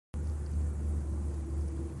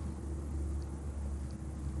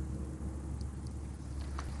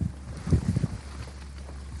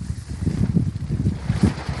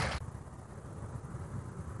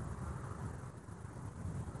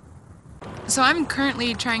So I'm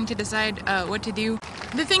currently trying to decide what to do.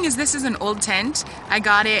 The thing is, this is an old tent. I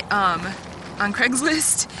got it on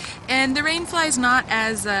Craigslist, and the rainfly is not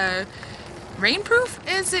as rainproof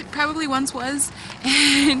as it probably once was.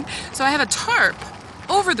 And so I have a tarp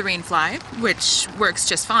over the rainfly, which works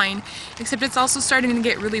just fine, except it's also starting to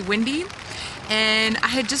get really windy. And I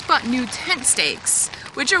had just bought new tent stakes,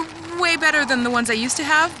 which are way better than the ones I used to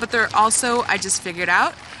have, but they're also, I just figured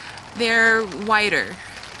out, they're wider.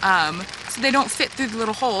 So they don't fit through the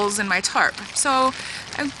little holes in my tarp. So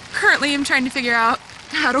I currently am trying to figure out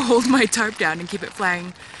how to hold my tarp down and keep it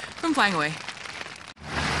from flying away.